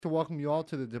To welcome you all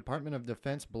to the Department of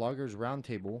Defense Bloggers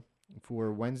Roundtable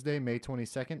for Wednesday, May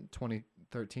 22nd,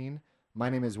 2013.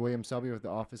 My name is William Selby with the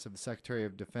Office of the Secretary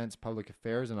of Defense Public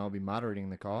Affairs, and I'll be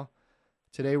moderating the call.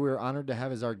 Today, we are honored to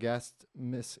have as our guest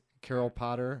Miss Carol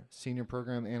Potter, Senior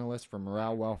Program Analyst for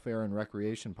Morale, Welfare, and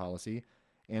Recreation Policy,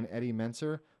 and Eddy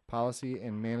Mentzer, Policy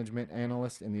and Management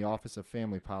Analyst in the Office of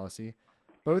Family Policy.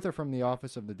 Both are from the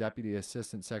Office of the Deputy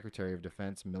Assistant Secretary of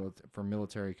Defense for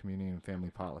Military, Community, and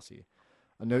Family Policy.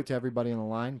 A note to everybody on the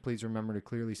line, please remember to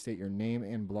clearly state your name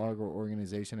and blog or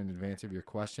organization in advance of your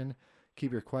question.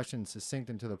 Keep your question succinct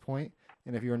and to the point,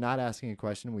 and if you are not asking a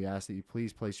question, we ask that you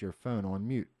please place your phone on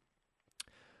mute.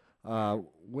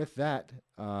 With that,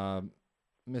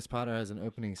 Ms. Potter has an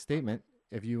opening statement.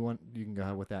 If you want, you can go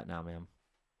ahead with that now, ma'am.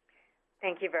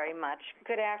 Thank you very much.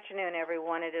 Good afternoon,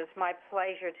 everyone. It is my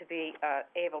pleasure to be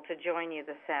able to join you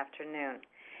this afternoon.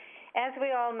 As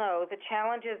we all know, the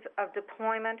challenges of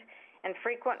deployment and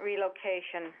frequent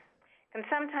relocation can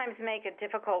sometimes make it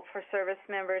difficult for service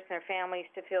members and their families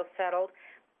to feel settled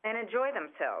and enjoy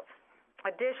themselves.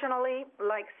 Additionally,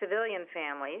 like civilian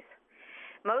families,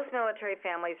 most military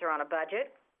families are on a budget,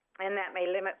 and that may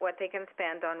limit what they can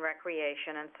spend on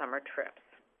recreation and summer trips.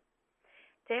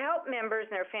 To help members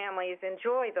and their families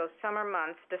enjoy those summer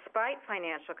months despite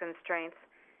financial constraints,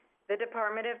 the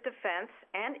Department of Defense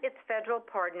and its federal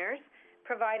partners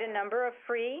provide a number of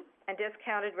free and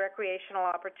discounted recreational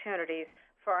opportunities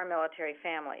for our military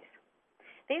families.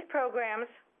 These programs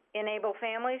enable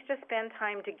families to spend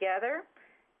time together,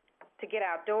 to get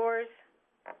outdoors,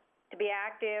 to be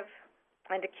active,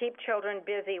 and to keep children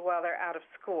busy while they're out of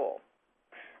school.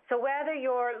 So whether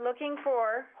you're looking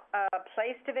for a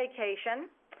place to vacation,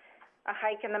 a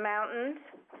hike in the mountains,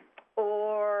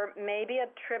 or maybe a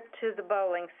trip to the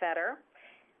bowling center,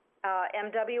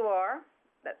 MWR,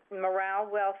 Morale,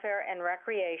 Welfare, and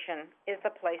Recreation, is the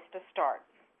place to start.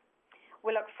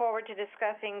 We look forward to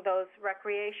discussing those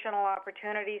recreational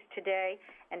opportunities today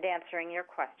and answering your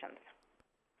questions.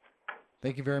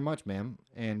 Thank you very much, ma'am.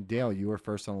 And Dale, you were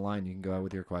first on the line. You can go ahead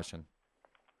with your question.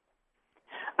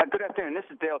 Good afternoon. This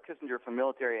is Dale Kissinger from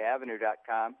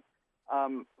MilitaryAvenue.com.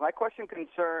 My question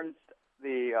concerns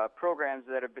the programs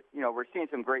that have been, we're seeing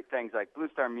some great things like Blue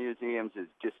Star Museums is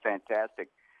just fantastic.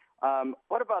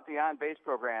 What about the on-base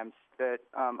programs?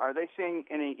 Are they seeing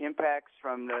any impacts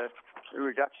from the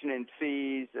reduction in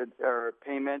fees or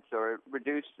payments or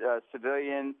reduced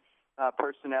civilian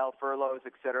personnel, furloughs,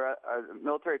 et cetera? Are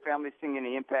military families seeing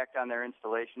any impact on their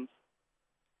installations?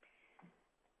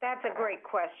 That's a great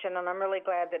question, and I'm really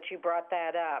glad that you brought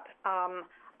that up.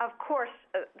 Of course,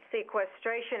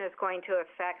 sequestration is going to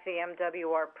affect the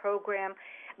MWR program,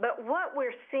 but what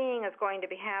we're seeing is going to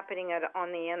be happening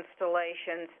on the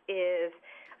installations is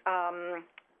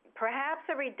perhaps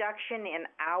a reduction in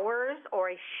hours or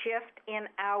a shift in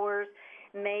hours.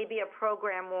 Maybe a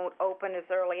program won't open as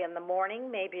early in the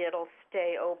morning. Maybe it'll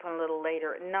stay open a little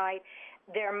later at night.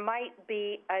 There might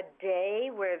be a day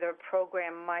where the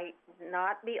program might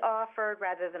not be offered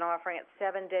rather than offering it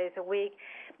 7 days a week.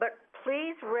 But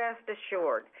please rest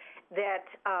assured that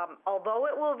although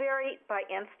it will vary by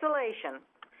installation,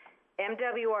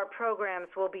 MWR programs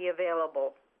will be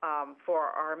available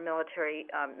for our military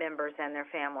members and their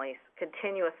families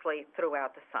continuously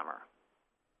throughout the summer.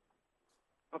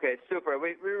 Okay, super.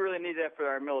 We really need that for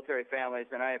our military families,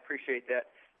 and I appreciate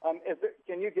that.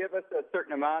 Can you give us a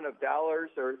certain amount of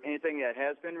dollars or anything that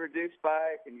has been reduced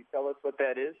by? Can you tell us what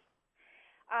that is?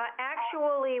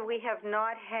 Actually, we have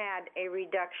not had a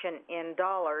reduction in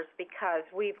dollars because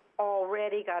we've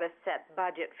already got a set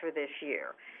budget for this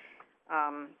year.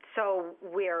 So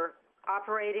we're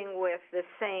operating with the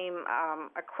same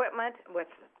equipment, with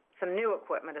some new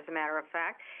equipment, as a matter of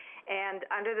fact, and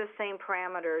under the same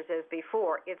parameters as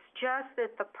before. It's just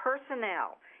that the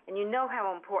personnel, and you know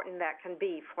how important that can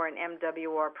be for an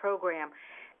MWR program,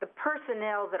 the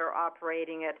personnel that are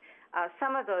operating it,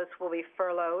 some of those will be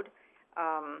furloughed,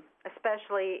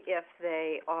 especially if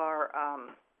they are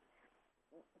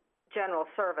general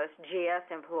service, GS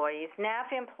employees.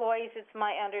 NAF employees, it's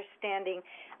my understanding,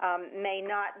 may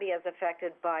not be as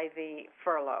affected by the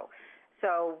furlough.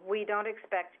 So we don't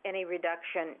expect any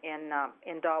reduction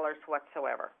in dollars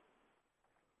whatsoever.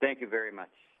 Thank you very much.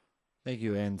 Thank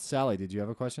you. And Sally, did you have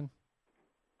a question?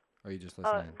 Or are you just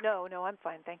listening? No, I'm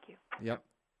fine. Thank you. Yep.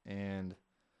 And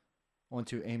on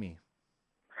to Amy.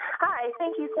 Hi,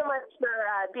 thank you so much for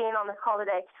being on this call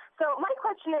today. So my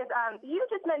question is, you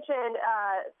just mentioned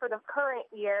for the current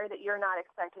year that you're not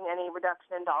expecting any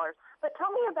reduction in dollars, but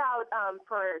tell me about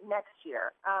for next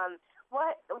year.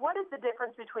 What is the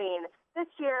difference between this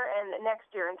year and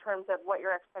next year in terms of what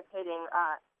you're expecting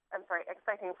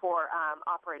for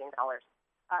operating dollars?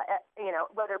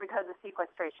 whether because of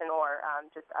sequestration or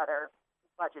just other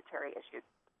budgetary issues?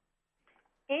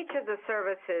 Each of the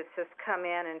services has come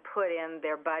in and put in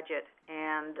their budget,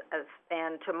 and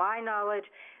to my knowledge,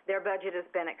 their budget has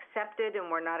been accepted, and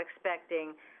we're not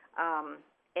expecting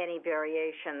any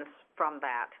variations from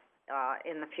that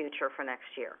in the future for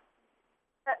next year.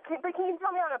 But can you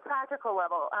tell me on a practical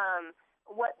level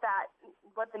what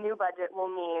the new budget will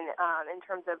mean in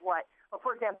terms of what? Well,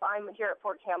 for example, I'm here at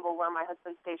Fort Campbell, where my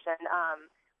husband's stationed.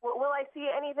 Will I see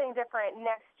anything different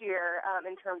next year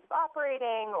in terms of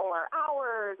operating or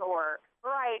hours or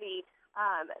variety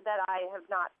that I have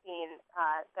not seen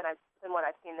than what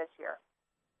I've seen this year?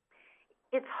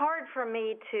 It's hard for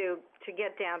me to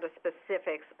get down to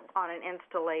specifics on an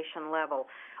installation level.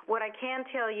 What I can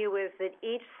tell you is that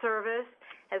each service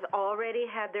has already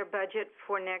had their budget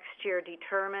for next year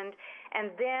determined,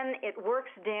 and then it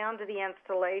works down to the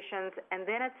installations, and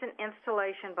then it's an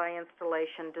installation by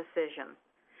installation decision.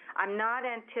 I'm not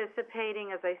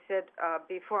anticipating, as I said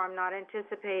before, I'm not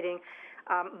anticipating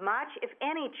much, if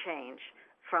any, change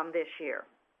from this year.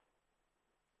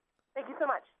 Thank you so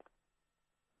much.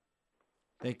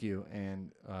 Thank you.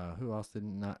 And who else did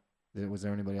not? Was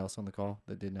there anybody else on the call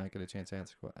that did not get a chance to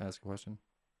ask a question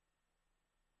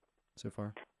so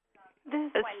far?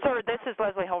 This is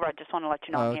Leslie Holroyd. Just want to let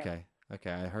you know. Oh, okay.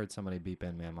 Okay. I heard somebody beep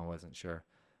in, ma'am. I wasn't sure.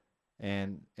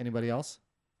 And anybody else?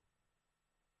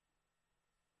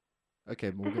 Okay.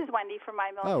 This is Wendy from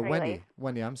My Military. Oh, Wendy. Life.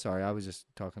 Wendy, I'm sorry. I was just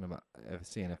talking about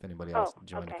seeing if anybody else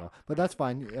joined the call. But that's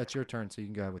fine. That's your turn, so you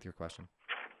can go ahead with your question.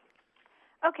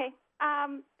 Okay.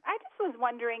 I just was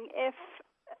wondering if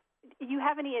you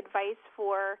have any advice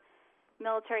for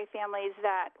military families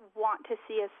that want to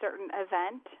see a certain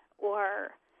event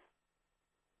or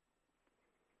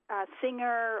a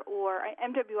singer or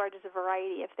MWR does a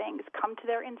variety of things come to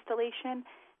their installation.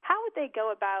 How would they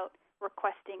go about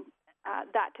requesting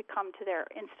that to come to their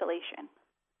installation?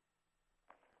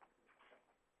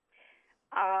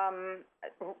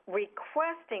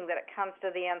 Requesting that it comes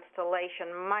to the installation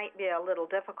might be a little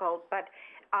difficult, but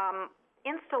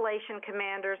installation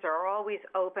commanders are always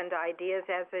open to ideas,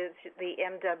 as is the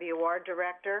MWR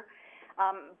director.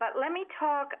 But let me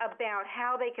talk about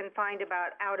how they can find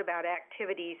out about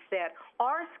activities that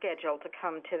are scheduled to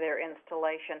come to their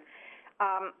installation.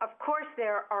 Of course,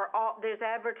 there's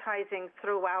advertising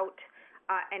throughout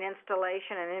an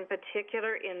installation, and in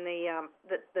particular in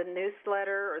the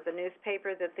newsletter or the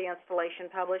newspaper that the installation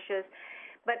publishes.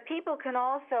 But people can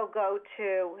also go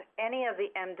to any of the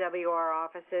MWR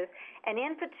offices, and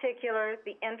in particular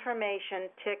the Information,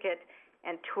 Ticket,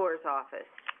 and Tours office.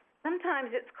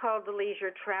 Sometimes it's called the Leisure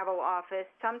Travel Office.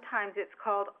 Sometimes it's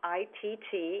called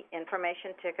ITT,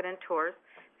 Information, Ticket, and Tours.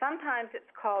 Sometimes it's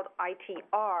called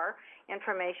ITR,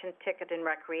 Information, Ticket, and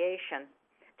Recreation.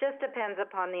 Just depends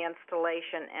upon the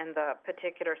installation and the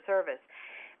particular service.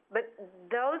 But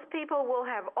those people will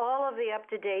have all of the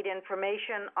up-to-date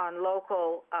information on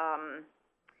local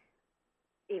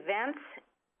events,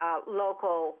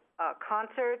 local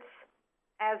concerts,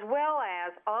 as well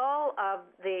as all of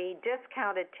the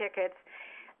discounted tickets,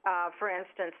 for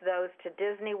instance, those to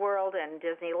Disney World and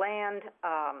Disneyland,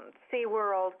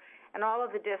 SeaWorld, and all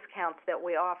of the discounts that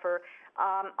we offer.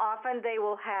 Often they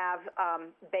will have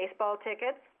baseball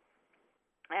tickets,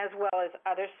 as well as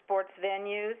other sports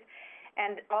venues,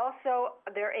 and also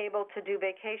they're able to do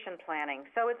vacation planning.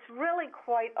 So it's really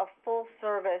quite a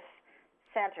full-service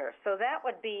center. So that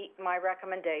would be my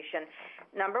recommendation.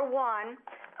 Number one,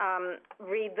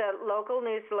 read the local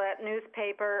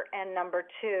newspaper, and number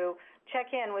two,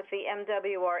 check in with the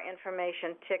MWR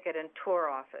Information, Ticket, and Tour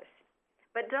office.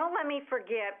 But don't let me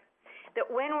forget that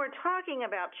when we're talking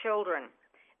about children,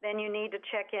 then you need to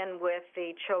check in with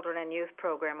the Children and Youth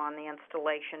program on the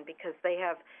installation, because they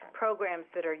have programs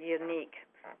that are unique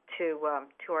to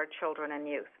our children and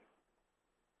youth.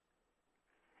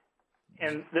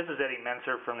 And this is Eddy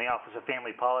Mentzer from the Office of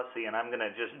Family Policy, and I'm going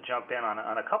to just jump in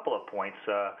on a couple of points.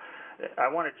 I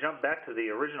want to jump back to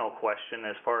the original question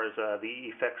as far as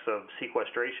the effects of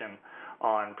sequestration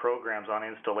on programs, on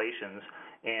installations.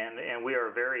 And we are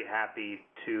very happy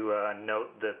to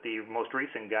note that the most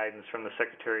recent guidance from the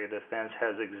Secretary of Defense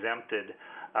has exempted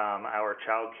our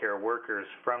child care workers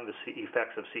from the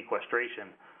effects of sequestration.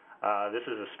 This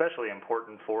is especially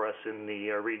important for us in the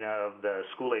arena of the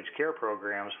school-age care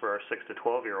programs for our 6 to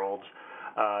 12-year-olds,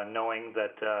 knowing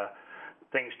that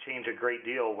things change a great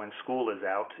deal when school is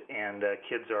out and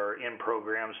kids are in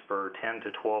programs for 10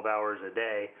 to 12 hours a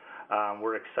day.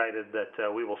 We're excited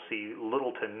that we will see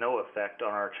little to no effect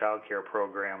on our child care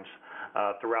programs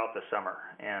throughout the summer,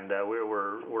 and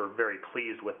we're very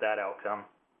pleased with that outcome.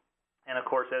 And of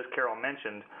course, as Carol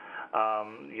mentioned,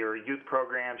 your youth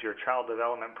programs, your child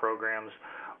development programs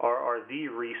are the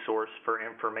resource for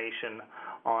information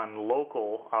on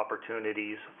local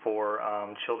opportunities for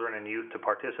children and youth to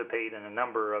participate in a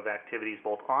number of activities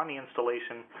both on the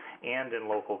installation and in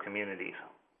local communities.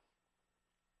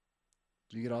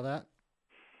 Did you get all that,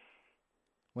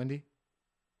 Wendy?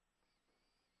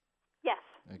 Yes.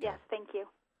 Okay. Yes, thank you.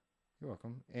 You're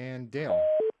welcome. And Dale?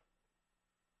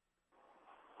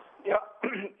 Yeah,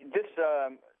 this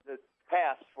the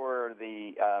pass for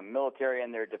the military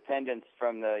and their dependents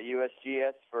from the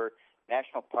USGS for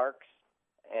national parks,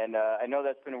 and I know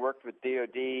that's been worked with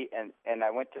DoD, and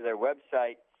I went to their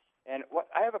website, and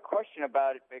I have a question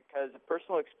about it because of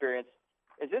personal experience.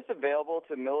 Is this available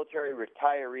to military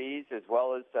retirees as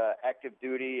well as active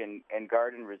duty and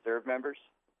Guard and Reserve members?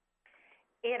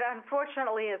 It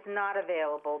unfortunately is not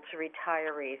available to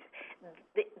retirees.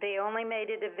 They only made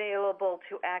it available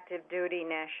to active duty,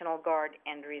 National Guard,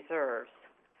 and reserves.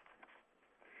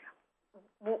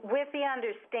 With the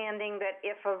understanding that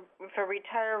if a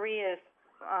retiree is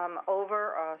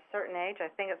over a certain age, I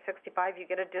think it's 65, you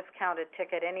get a discounted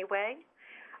ticket anyway.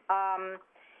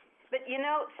 But, you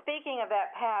know, speaking of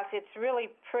that pass, it's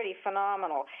really pretty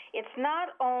phenomenal. It's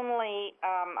not only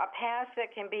a pass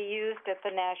that can be used at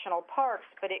the national parks,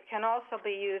 but it can also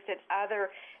be used at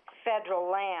other federal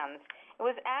lands. It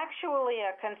was actually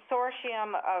a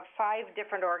consortium of 5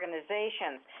 different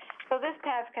organizations. So this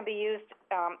pass can be used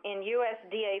in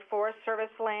USDA Forest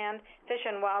Service land, Fish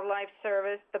and Wildlife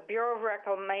Service, the Bureau of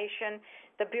Reclamation,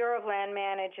 the Bureau of Land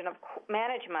Management,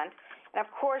 and, of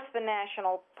course, the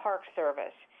National Park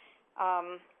Service.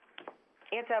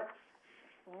 It's a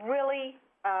really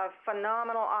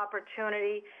phenomenal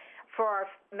opportunity for our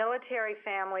military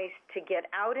families to get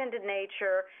out into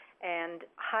nature and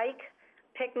hike,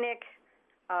 picnic,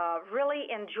 really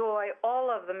enjoy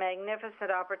all of the magnificent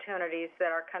opportunities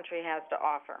that our country has to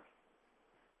offer.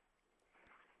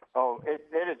 Oh,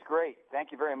 it is great.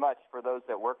 Thank you very much for those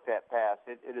that work that pass.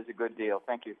 It is a good deal.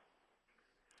 Thank you.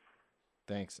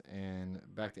 Thanks. And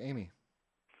back to Amy.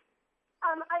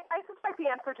 I suspect the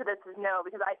answer to this is no,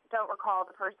 because I don't recall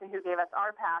the person who gave us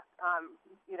our pass,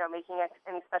 making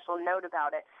any special note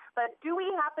about it. But do we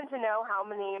happen to know how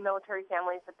many military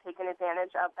families have taken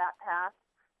advantage of that pass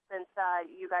since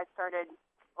you guys started,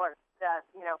 or the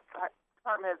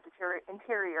Department of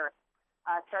Interior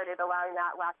started allowing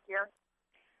that last year?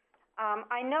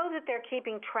 I know that they're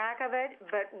keeping track of it,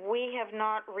 but we have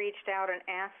not reached out and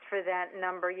asked for that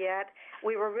number yet.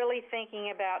 We were really thinking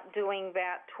about doing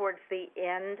that towards the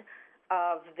end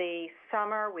of the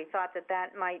summer. We thought that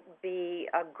that might be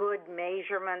a good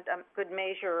measurement, a good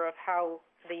measure of how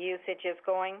the usage is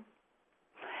going.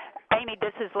 Amy,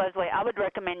 this is Leslie. I would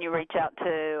recommend you reach out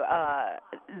to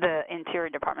the Interior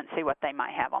Department and see what they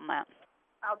might have on that.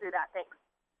 I'll do that. Thanks.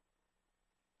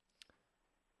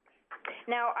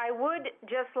 Now, I would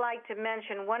just like to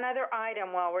mention one other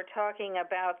item while we're talking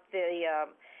about the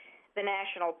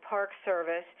National Park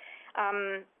Service.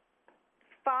 5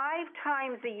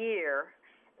 times a year,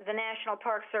 the National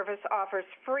Park Service offers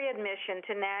free admission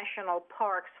to national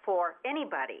parks for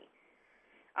anybody.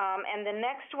 And the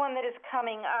next one that is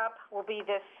coming up will be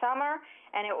this summer,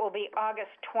 and it will be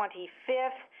August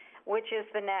 25th, which is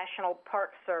the National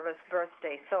Park Service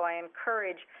birthday. So I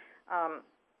encourage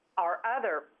our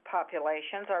other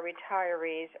populations, our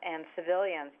retirees and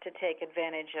civilians, to take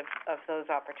advantage of those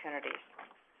opportunities.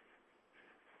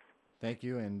 Thank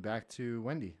you, and back to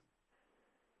Wendy.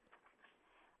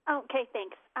 Okay,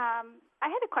 thanks. I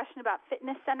had a question about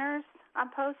fitness centers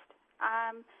on post.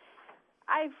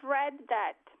 I've read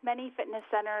that many fitness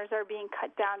centers are being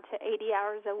cut down to 80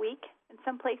 hours a week in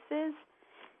some places,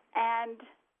 and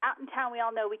out in town we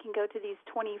all know we can go to these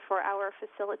 24-hour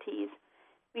facilities.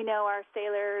 We know our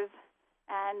sailors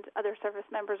and other service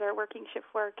members are working shift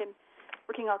work and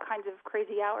working all kinds of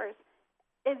crazy hours.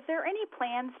 Is there any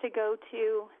plans to go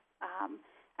to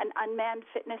an unmanned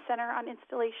fitness center on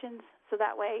installations so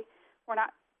that way we're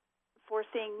not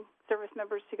forcing service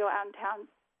members to go out in town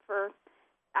for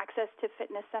access to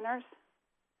fitness centers?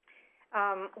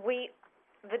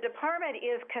 The department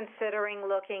is considering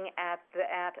looking at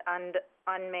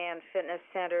unmanned fitness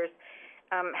centers.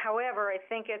 However, I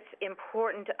think it's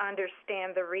important to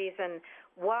understand the reason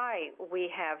why we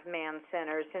have manned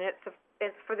centers, and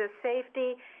it's for the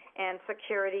safety and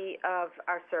security of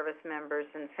our service members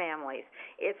and families.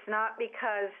 It's not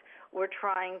because we're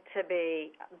trying to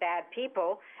be bad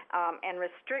people and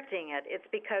restricting it. It's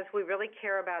because we really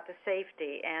care about the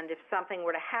safety, and if something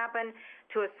were to happen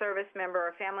to a service member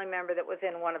or family member that was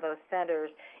in one of those centers,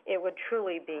 it would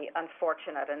truly be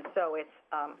unfortunate. And so it's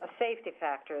a safety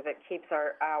factor that keeps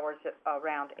our hours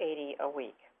around 80 a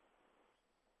week.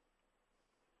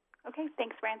 Okay,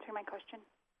 thanks for answering my question.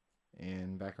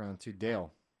 And back around to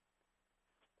Dale.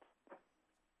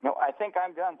 No, I think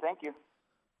I'm done. Thank you.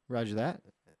 Roger that.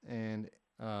 And,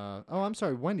 I'm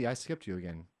sorry, Wendy, I skipped you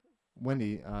again.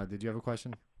 Wendy, did you have a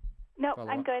question? No, Follow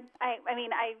I'm up? good. I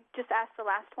just asked the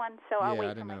last one, so I'll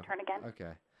wait for my turn again.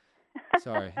 Okay.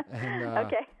 Sorry. And,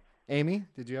 Okay. Amy,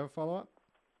 did you have a follow-up?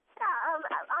 Yeah,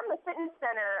 on the fitness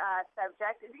center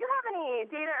subject, do you have any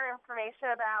data or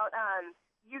information about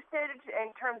usage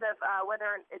in terms of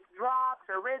whether it's dropped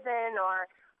or risen or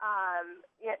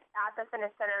at the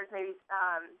fitness centers maybe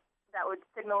that would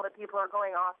signal that people are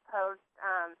going off post?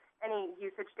 Any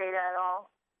usage data at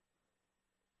all?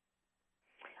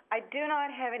 I do not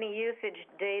have any usage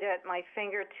data at my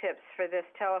fingertips for this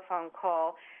telephone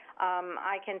call.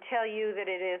 I can tell you that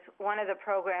it is one of the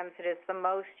programs that is the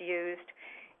most used,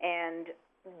 and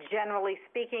generally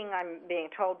speaking, I'm being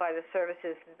told by the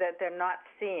services that they're not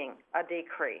seeing a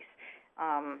decrease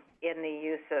in the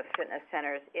use of fitness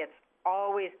centers. It's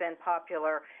always been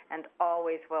popular and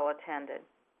always well attended.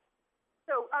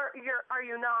 So are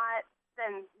you not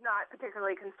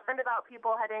particularly concerned about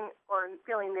people heading or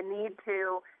feeling the need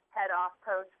to head off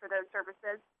post for those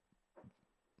services?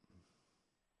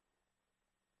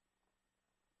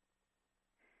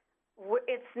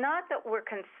 It's not that we're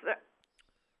concerned.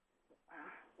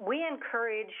 We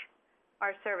encourage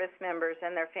our service members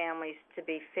and their families to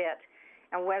be fit.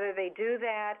 And whether they do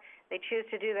that, they choose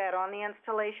to do that on the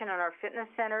installation in our fitness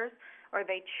centers, or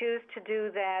they choose to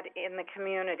do that in the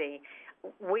community,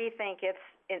 we think it's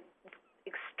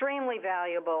extremely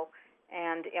valuable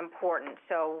and important.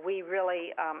 So we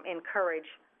really encourage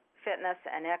fitness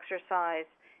and exercise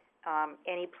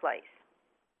any place.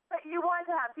 But you want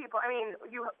to have people,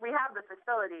 we have the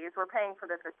facilities. We're paying for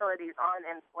the facilities on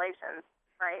installations,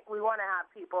 right? We want to have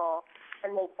people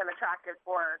and make them attractive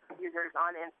for users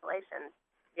on installations.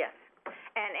 Yes.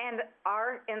 And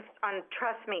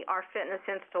trust me, our fitness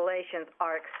installations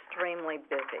are extremely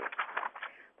busy.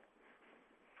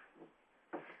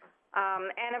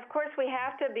 And of course, we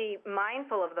have to be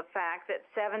mindful of the fact that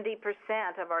 70%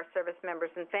 of our service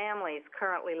members and families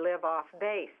currently live off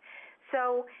base.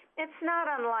 So it's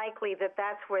not unlikely that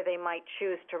that's where they might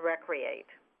choose to recreate.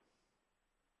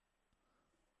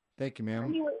 Thank you,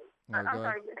 ma'am. I'm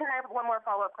sorry, can I have one more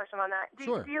follow-up question on that?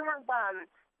 Sure. Do you have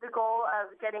the goal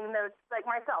of getting those, like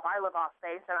myself, I live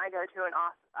off-base, and I go to an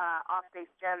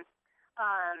off-base gym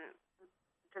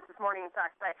just this morning, in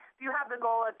fact. But do you have the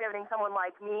goal of getting someone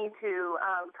like me to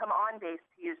come on base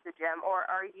to use the gym, or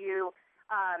are you,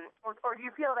 or do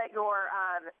you feel that your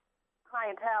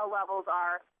clientele levels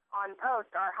on post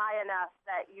are high enough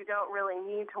that you don't really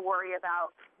need to worry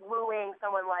about wooing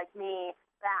someone like me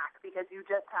back because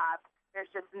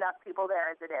there's just enough people there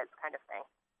as it is, kind of thing?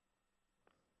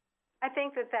 I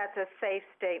think that that's a safe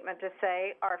statement to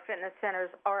say. Our fitness centers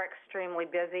are extremely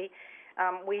busy.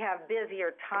 We have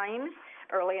busier times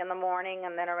early in the morning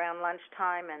and then around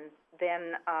lunchtime and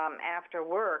then after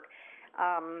work,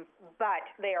 but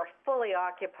they are fully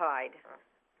occupied,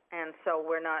 and so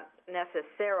we're not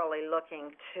necessarily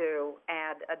looking to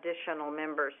add additional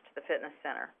members to the fitness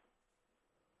center.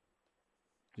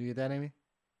 Do you get that, Amy?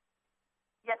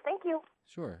 Yes, thank you.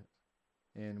 Sure.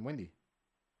 And Wendy?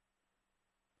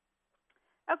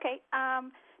 Okay.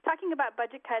 Talking about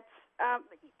budget cuts,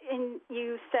 and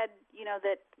you said,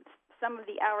 that some of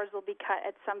the hours will be cut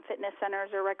at some fitness centers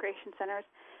or recreation centers,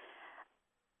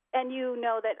 and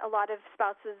that a lot of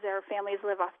spouses or families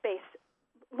live off base.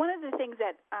 One of the things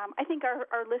that I think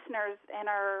our listeners and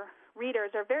our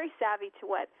readers are very savvy to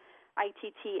what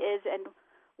ITT is and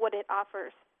what it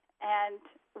offers. And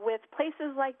with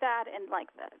places like that and like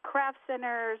the craft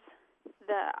centers,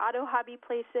 the auto hobby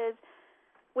places,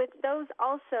 with those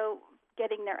also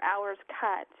getting their hours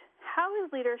cut, how is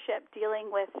leadership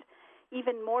dealing with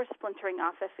even more splintering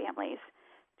off of families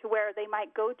to where they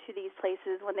might go to these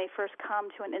places when they first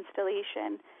come to an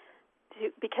installation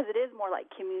because it is more like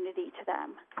community to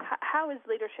them? How is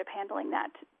leadership handling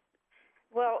that?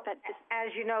 Well,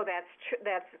 as you know,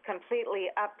 that's completely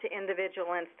up to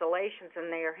individual installations, and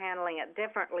they are handling it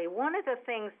differently. One of the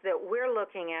things that we're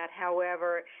looking at,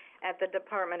 however, at the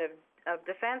Department of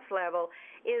Defense level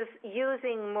is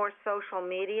using more social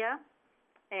media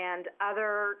and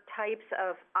other types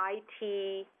of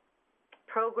IT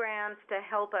programs to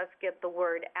help us get the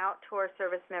word out to our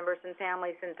service members and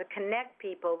families and to connect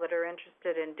people that are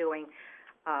interested in doing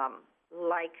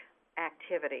like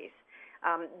activities.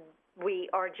 We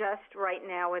are just right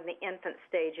now in the infant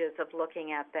stages of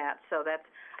looking at that, so that's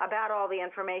about all the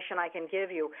information I can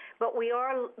give you. But we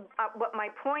are, what my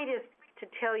point is to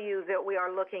tell you that we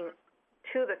are looking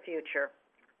to the future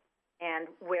and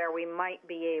where we might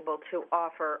be able to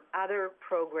offer other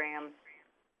programs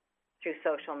through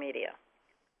social media.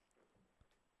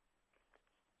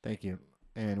 Thank you.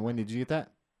 And Wendy, did you get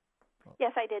that?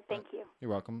 Yes, I did. Thank you. You're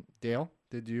welcome. Dale,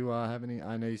 did you have any?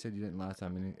 I know you said you didn't last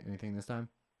time. Anything this time?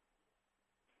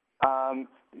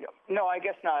 No, I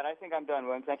guess not. I think I'm done,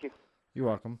 William. Thank you. You're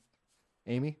welcome.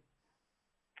 Amy?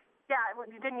 Yeah,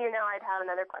 didn't you know I'd have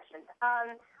another question?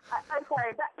 I'm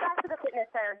sorry, back to the fitness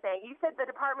center thing. You said the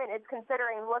department is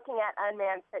considering looking at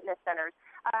unmanned fitness centers.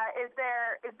 Is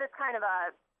this kind of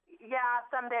a,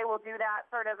 someday we'll do that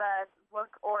sort of a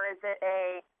look, or is it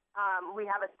we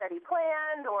have a study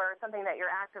planned or something that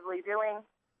you're actively doing?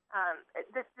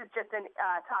 This is just a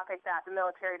topic that the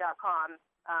military.com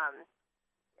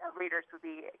readers would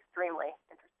be extremely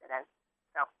interested in.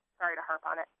 So sorry to harp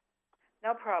on it.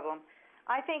 No problem.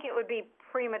 I think it would be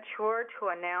premature to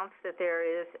announce that there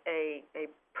is a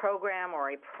program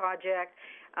or a project,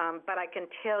 but I can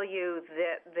tell you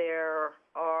that there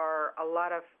are a lot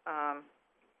of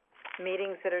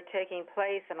meetings that are taking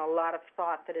place and a lot of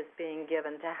thought that is being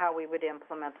given to how we would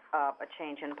implement a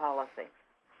change in policy.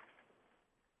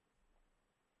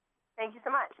 Thank you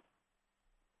so much.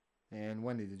 And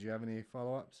Wendy, did you have any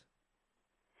follow-ups?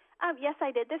 Yes,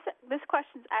 I did. This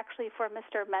question's actually for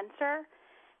Mr. Mentzer,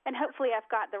 and hopefully I've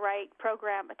got the right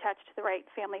program attached to the right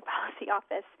family policy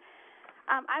office.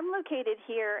 I'm located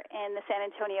here in the San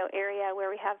Antonio area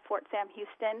where we have Fort Sam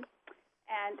Houston,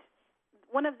 and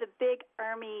one of the big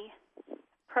Army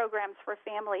programs for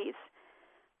families,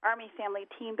 Army Family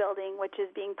Team Building, which is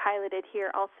being piloted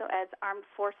here also as Armed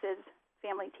Forces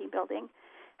Family Team Building,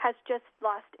 has just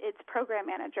lost its program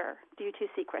manager due to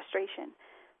sequestration.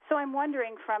 So I'm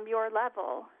wondering, from your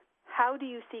level, how do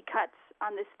you see cuts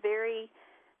on this very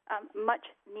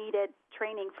much-needed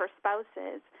training for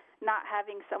spouses, not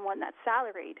having someone that's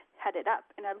salaried headed up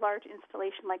in a large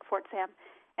installation like Fort Sam,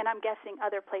 and I'm guessing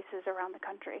other places around the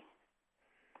country?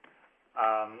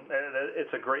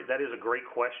 That is a great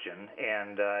question,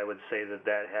 and I would say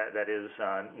that is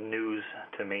news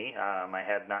to me. I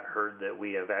had not heard that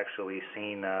we have actually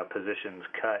seen positions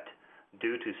cut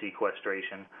due to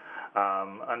sequestration.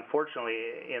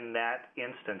 Unfortunately, in that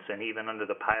instance, and even under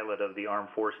the pilot of the Armed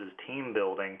Forces Team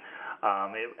Building,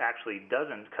 it actually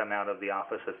doesn't come out of the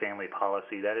Office of Family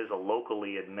Policy. That is a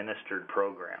locally administered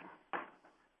program.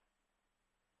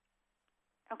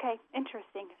 Okay,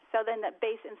 interesting. So then the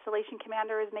base installation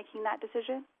commander is making that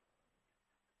decision?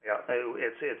 Yeah,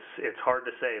 it's hard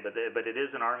to say, but it is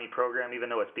an Army program, even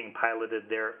though it's being piloted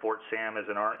there at Fort Sam as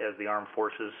the Armed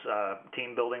Forces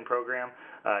Team Building program.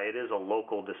 It is a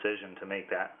local decision to make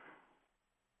that.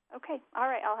 Okay, all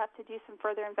right. I'll have to do some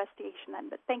further investigation then,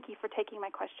 but thank you for taking my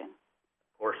question.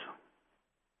 Of course.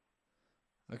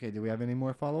 Okay, do we have any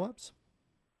more follow-ups?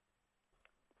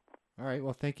 All right,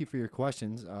 well, thank you for your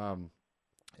questions,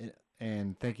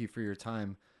 and thank you for your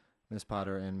time, Ms.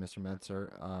 Potter and Mr.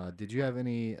 Mentzer. Did you have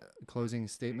any closing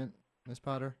statement, Ms.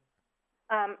 Potter?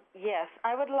 Yes,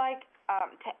 I would like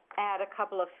to add a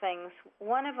couple of things.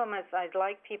 One of them is I'd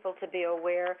like people to be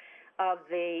aware of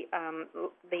the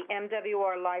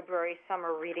MWR Library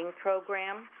Summer Reading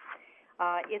Program.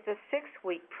 It's a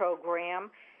 6-week program.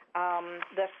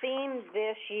 The theme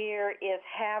this year is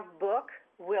Have Book,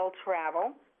 Will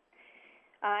Travel.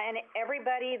 And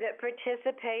everybody that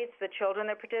participates, the children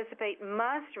that participate,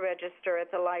 must register at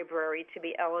the library to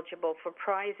be eligible for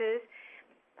prizes.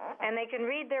 And they can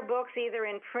read their books either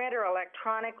in print or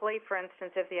electronically, for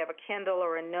instance, if they have a Kindle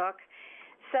or a Nook.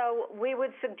 So we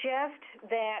would suggest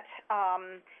that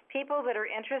people that are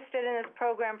interested in this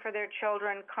program for their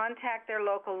children contact their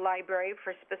local library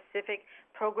for specific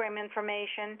program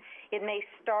information. It may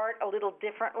start a little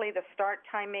differently. The start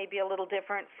time may be a little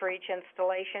different for each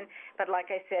installation, but like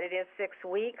I said, it is 6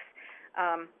 weeks.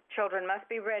 Children must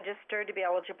be registered to be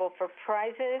eligible for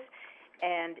prizes,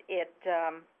 and it's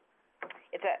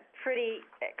a pretty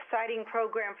exciting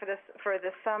program for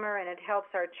the summer, and it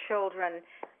helps our children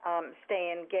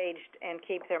stay engaged and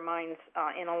keep their minds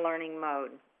in a learning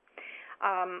mode.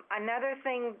 Another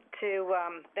thing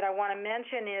that I want to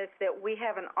mention is that we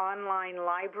have an online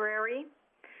library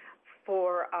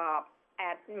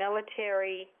at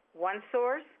Military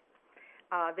OneSource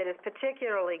that is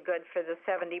particularly good for the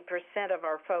 70% of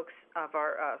our folks, of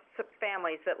our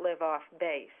families that live off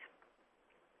base.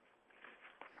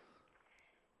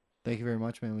 Thank you very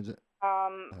much, ma'am.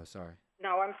 Sorry.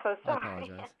 No, I'm so sorry. I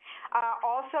apologize.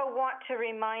 Also want to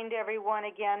remind everyone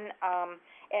again,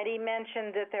 Eddy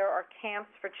mentioned that there are camps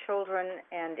for children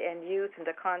and youth, and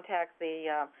to contact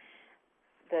the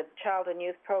Child and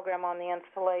Youth Program on the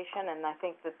installation, and I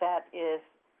think that is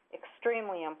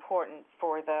extremely important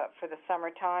for the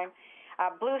summertime.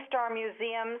 Blue Star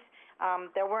Museums,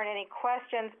 there weren't any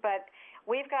questions, but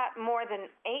we've got more than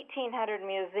 1,800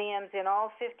 museums in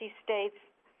all 50 states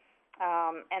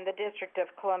and the District of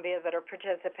Columbia that are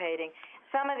participating.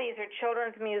 Some of these are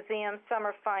children's museums, some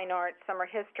are fine arts, some are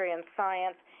history and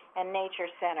science, and nature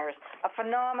centers. A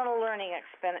phenomenal learning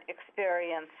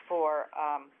experience for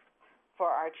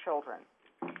our children.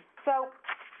 So,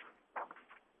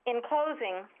 in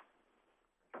closing,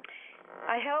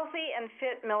 a healthy and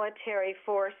fit military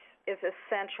force is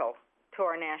essential to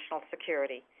our national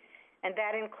security, and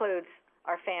that includes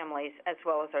our families as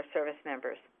well as our service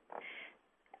members.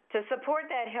 To support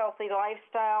that healthy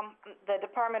lifestyle, the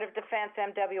Department of Defense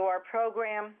MWR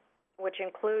program, which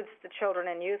includes the Children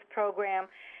and Youth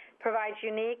program, provides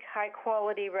unique,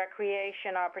 high-quality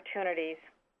recreation opportunities.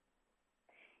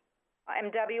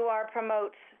 MWR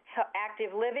promotes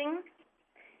active living,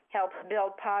 helps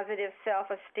build positive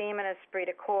self-esteem and esprit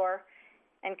de corps,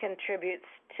 and contributes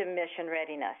to mission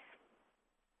readiness.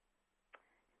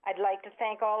 I'd like to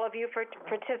thank all of you for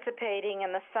participating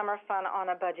in the Summer Fun on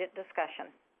a Budget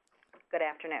discussion. Good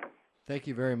afternoon. Thank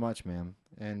you very much, ma'am.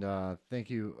 And thank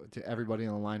you to everybody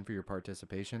on the line for your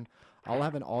participation. I'll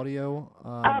have an audio.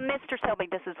 Mr. Selby,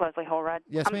 this is Leslie Holrod.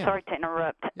 Yes, I'm ma'am. sorry to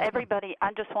interrupt. Yes, Everybody,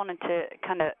 I just wanted to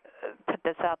kind of put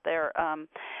this out there.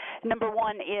 Number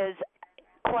one is,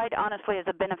 quite honestly, as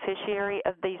a beneficiary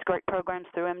of these great programs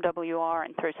through MWR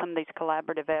and through some of these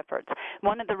collaborative efforts,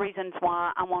 one of the reasons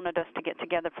why I wanted us to get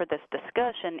together for this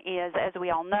discussion is, as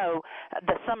we all know,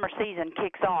 the summer season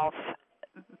kicks off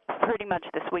pretty much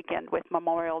this weekend with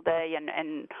Memorial Day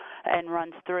and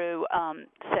runs through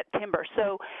September.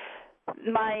 So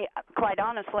quite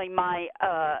honestly, my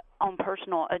own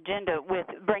personal agenda with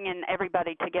bringing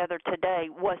everybody together today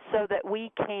was so that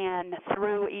we can,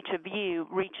 through each of you,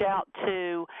 reach out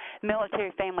to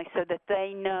military families so that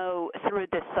they know through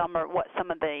this summer what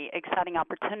some of the exciting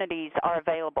opportunities are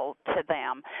available to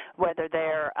them, whether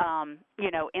they're,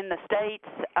 in the States,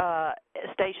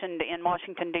 stationed in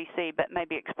Washington, D.C., but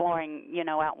maybe exploring,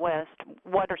 out west,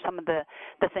 what are some of the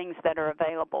things that are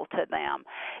available to them.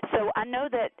 So I know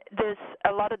that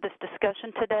a lot of this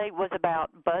discussion today was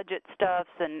about budget stuffs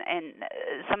and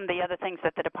some of the other things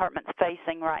that the department's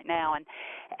facing right now. And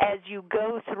as you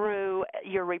go through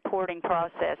your reporting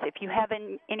process, if you have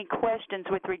any questions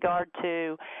with regard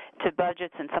to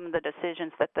budgets and some of the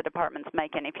decisions that the department's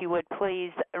making, if you would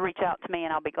please reach out to me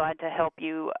and I'll be glad to help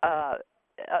you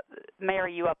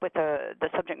marry you up with the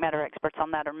subject matter experts on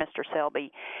that, or Mr.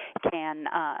 Selby can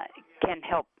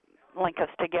help link us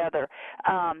together.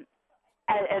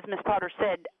 As Ms. Potter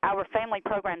said, our family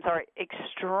programs are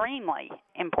extremely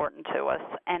important to us,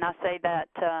 and I say that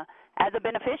as a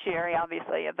beneficiary,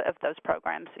 obviously, of those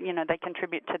programs. They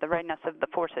contribute to the readiness of the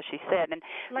force, as she said. And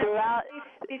throughout,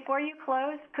 before you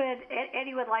close,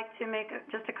 Eddie would like to make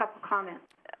just a couple comments.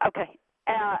 Okay,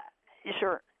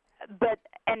 sure. But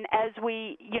as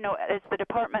we, as the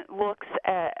department looks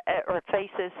at or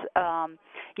faces,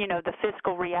 the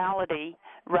fiscal reality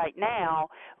right now,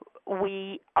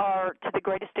 we are, to the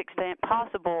greatest extent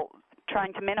possible,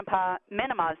 trying to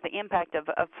minimize the impact of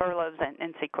furloughs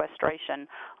and sequestration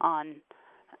on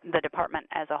the department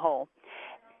as a whole.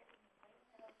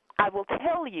 I will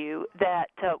tell you that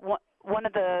one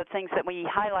of the things that we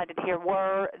highlighted here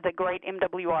were the great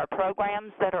MWR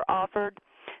programs that are offered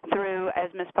through, as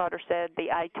Ms. Potter said, the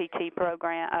ITT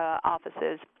program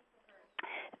offices,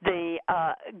 the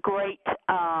great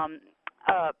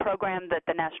program that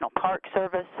the National Park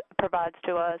Service provides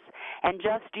to us. And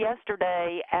just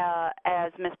yesterday,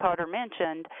 as Ms. Potter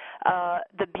mentioned,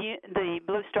 the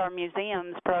Blue Star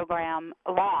Museums program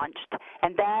launched,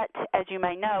 and that, as you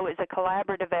may know, is a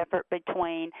collaborative effort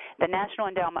between the National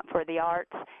Endowment for the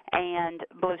Arts and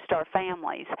Blue Star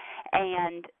Families.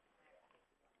 And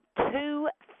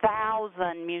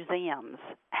 2,000 museums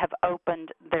have opened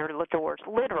their doors,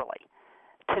 literally,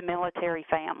 to military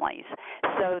families,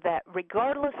 so that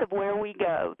regardless of where we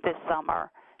go this summer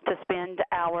to spend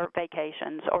our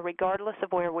vacations, or regardless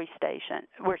of where we're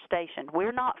stationed,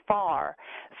 we're not far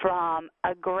from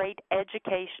a great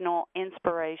educational,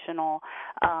 inspirational,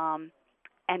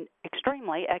 and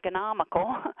extremely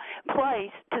economical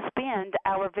place to spend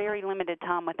our very limited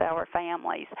time with our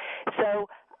families. So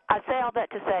I say all that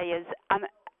to say is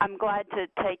I'm glad to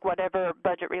take whatever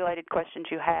budget-related questions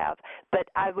you have, but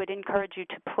I would encourage you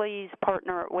to please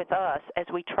partner with us as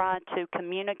we try to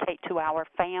communicate to our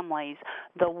families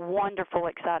the wonderful,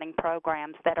 exciting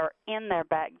programs that are in their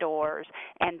back doors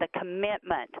and the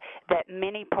commitment that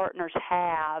many partners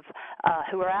have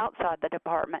who are outside the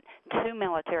department to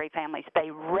military families. They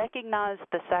recognize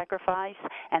the sacrifice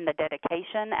and the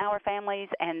dedication our families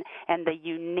and the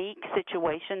unique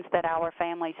situations that our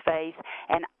families face.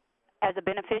 And as a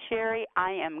beneficiary, I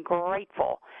am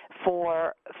grateful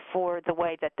for the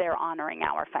way that they're honoring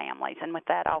our families. And with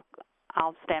that,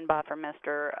 I'll stand by for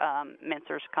Mr.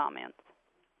 Mentzer's comments.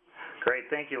 Great.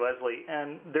 Thank you, Leslie.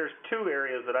 And there's two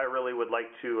areas that I really would like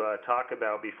to talk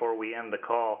about before we end the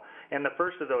call. And the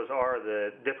first of those are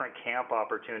the different camp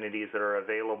opportunities that are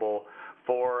available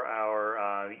for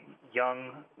our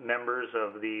young members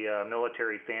of the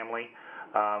military family,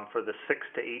 for the 6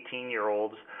 to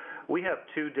 18-year-olds. We have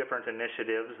two different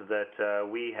initiatives that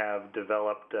we have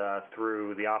developed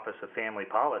through the Office of Family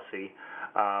Policy.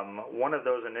 One of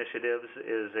those initiatives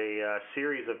is a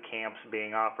series of camps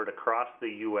being offered across the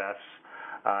U.S.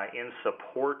 In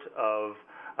support of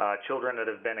children that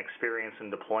have been experienced in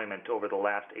deployment over the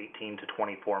last 18 to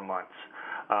 24 months.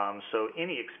 So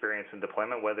any experience in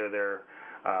deployment, whether their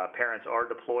parents are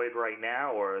deployed right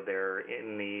now or they're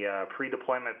in the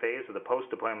pre-deployment phase or the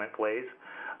post-deployment phase,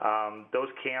 those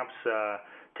camps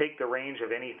take the range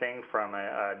of anything from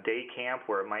a day camp,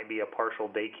 where it might be a partial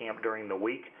day camp during the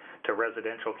week, to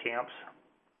residential camps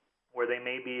where they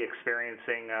may be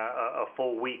experiencing a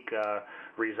full week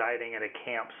residing at a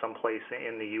camp someplace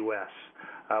in the U.S.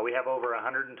 We have over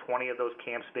 120 of those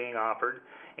camps being offered,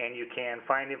 and you can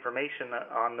find information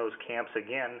on those camps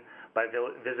again by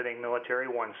visiting Military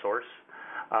OneSource.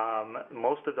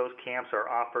 Most of those camps are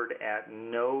offered at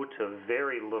no to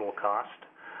very little cost.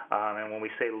 And when we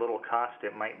say little cost,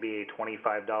 it might be a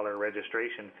 $25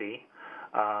 registration fee.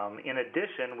 In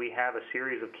addition, we have a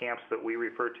series of camps that we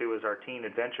refer to as our Teen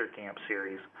Adventure Camp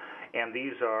series. And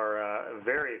these are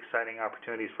very exciting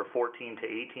opportunities for 14 to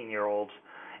 18-year-olds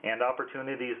and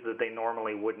opportunities that they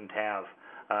normally wouldn't have.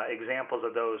 Examples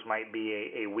of those might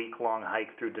be a week-long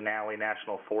hike through Denali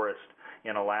National Forest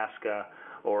in Alaska,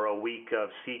 or a week of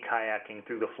sea kayaking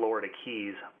through the Florida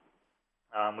Keys.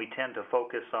 We tend to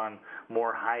focus on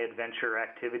more high-adventure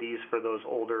activities for those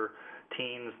older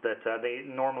teens that they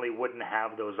normally wouldn't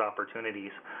have those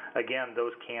opportunities. Again,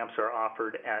 those camps are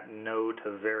offered at no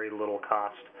to very little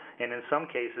cost. And in some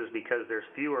cases, because there's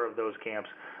fewer of those camps,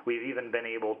 we've even been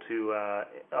able to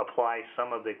apply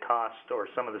some of the cost or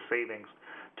some of the savings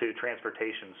to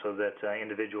transportation so that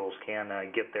individuals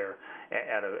can get there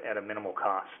at a minimal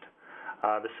cost.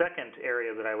 The second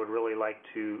area that I would really like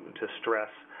to stress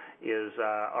is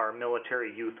our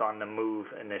Military Youth on the Move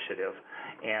initiative.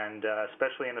 And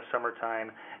especially in the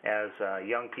summertime, as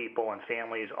young people and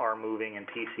families are moving and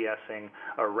PCSing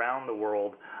around the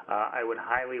world, I would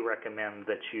highly recommend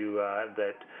that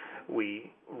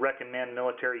we recommend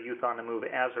Military Youth on the Move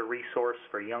as a resource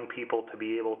for young people to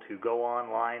be able to go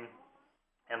online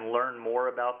and learn more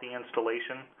about the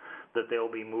installation that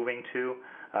they'll be moving to.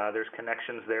 There's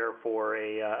connections there for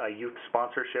a youth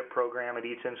sponsorship program at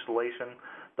each installation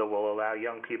that will allow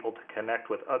young people to connect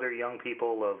with other young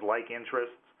people of like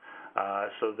interests,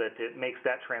 so that it makes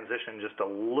that transition just a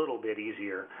little bit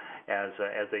easier as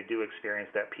they do experience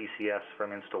that PCS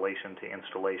from installation to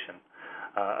installation.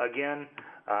 Again,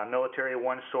 Military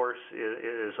OneSource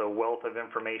is a wealth of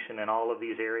information in all of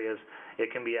these areas.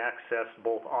 It can be accessed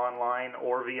both online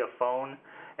or via phone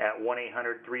at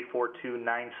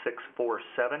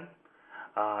 1-800-342-9647.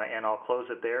 And I'll close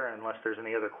it there unless there's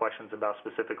any other questions about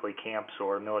specifically camps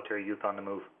or Military Youth on the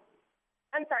Move.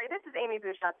 I'm sorry, this is Amy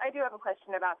Bouchot. I do have a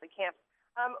question about the camps.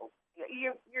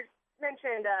 You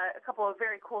mentioned a couple of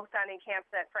very cool-sounding camps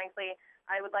that, frankly,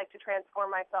 I would like to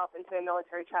transform myself into a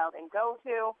military child and go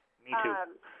to. Me too.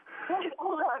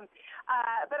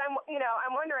 But I'm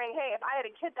wondering, hey, if I had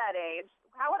a kid that age,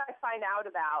 how would I find out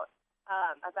about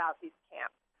these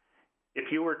camps? If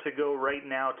you were to go right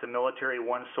now to Military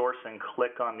OneSource and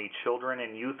click on the Children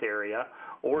and Youth area,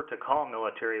 or to call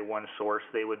Military OneSource,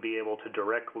 they would be able to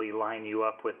directly line you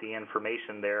up with the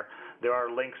information there. There are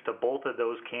links to both of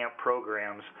those camp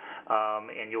programs,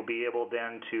 and you'll be able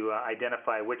then to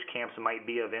identify which camps might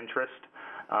be of interest,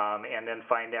 and then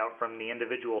find out from the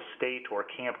individual state or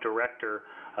camp director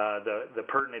the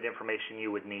pertinent information you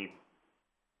would need.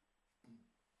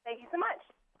 Thank you so much.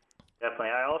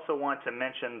 Definitely. I also want to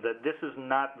mention that this is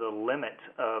not the limit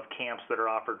of camps that are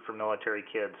offered for military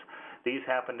kids. These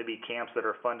happen to be camps that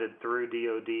are funded through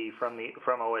DoD from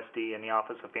OSD and the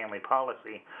Office of Family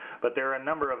Policy. But there are a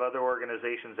number of other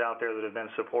organizations out there that have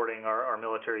been supporting our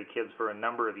military kids for a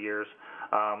number of years.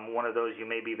 One of those you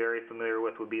may be very familiar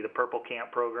with would be the Purple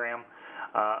Camp program.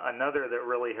 Another that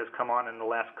really has come on in the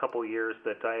last couple years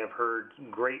that I have heard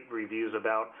great reviews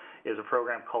about is a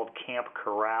program called Camp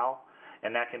Corral,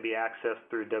 and that can be accessed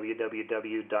through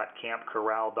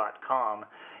www.campcorral.com.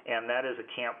 And that is a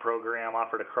camp program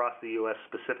offered across the U.S.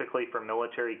 specifically for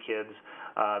military kids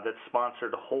that's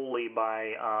sponsored wholly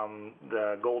by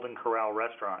the Golden Corral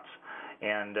restaurants.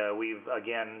 And we've,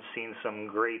 again, seen some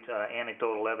great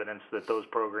anecdotal evidence that those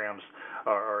programs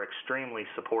are extremely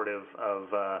supportive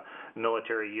of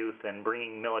military youth and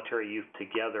bringing military youth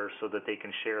together so that they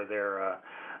can share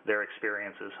their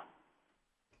experiences.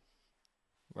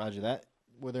 Roger that.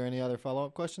 Were there any other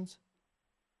follow-up questions?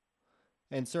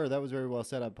 And, sir, that was very well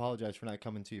said. I apologize for not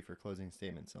coming to you for closing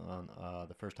statements on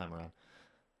the first time around.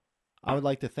 I would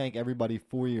like to thank everybody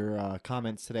for your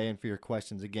comments today and for your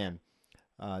questions again.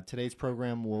 Today's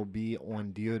program will be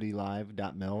on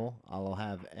DoDLive.mil. I'll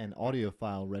have an audio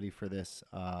file ready for this.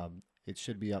 It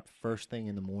should be up first thing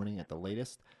in the morning at the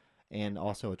latest, and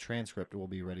also a transcript will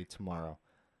be ready tomorrow.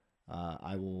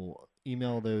 I will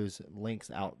email those links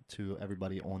out to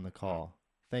everybody on the call.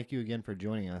 Thank you again for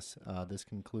joining us. This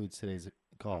concludes today's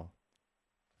call.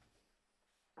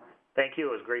 Thank you.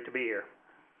 It was great to be here.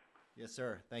 Yes,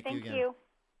 sir. Thank you again. Thank you.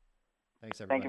 Thanks, everybody. Thank you.